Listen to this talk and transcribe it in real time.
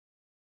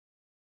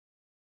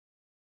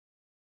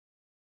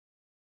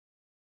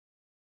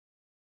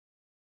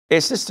A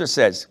sister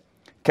says,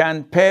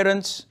 can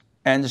parents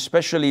and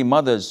especially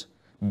mothers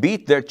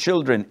beat their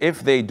children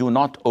if they do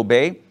not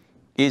obey?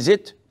 Is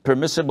it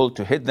permissible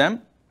to hit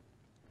them?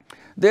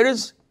 There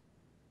is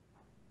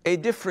a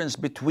difference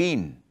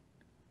between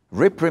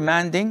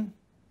reprimanding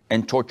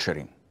and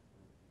torturing.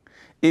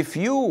 If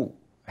you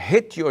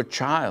hit your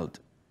child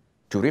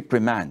to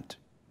reprimand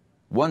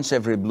once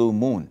every blue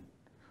moon,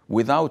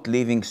 without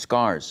leaving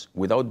scars,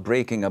 without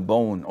breaking a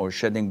bone or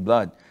shedding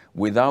blood,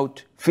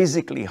 without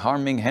physically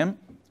harming him,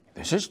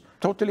 this is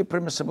totally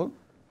permissible.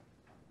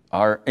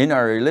 In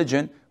our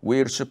religion,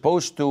 we're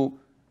supposed to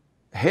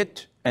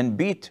hit and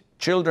beat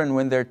children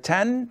when they're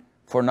 10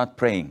 for not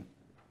praying.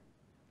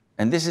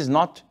 And this is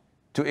not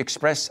to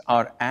express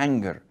our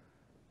anger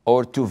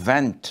or to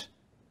vent.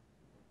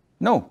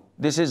 No,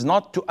 this is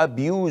not to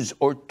abuse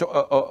or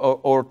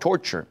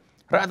torture.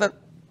 Rather,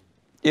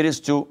 it is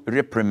to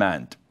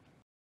reprimand.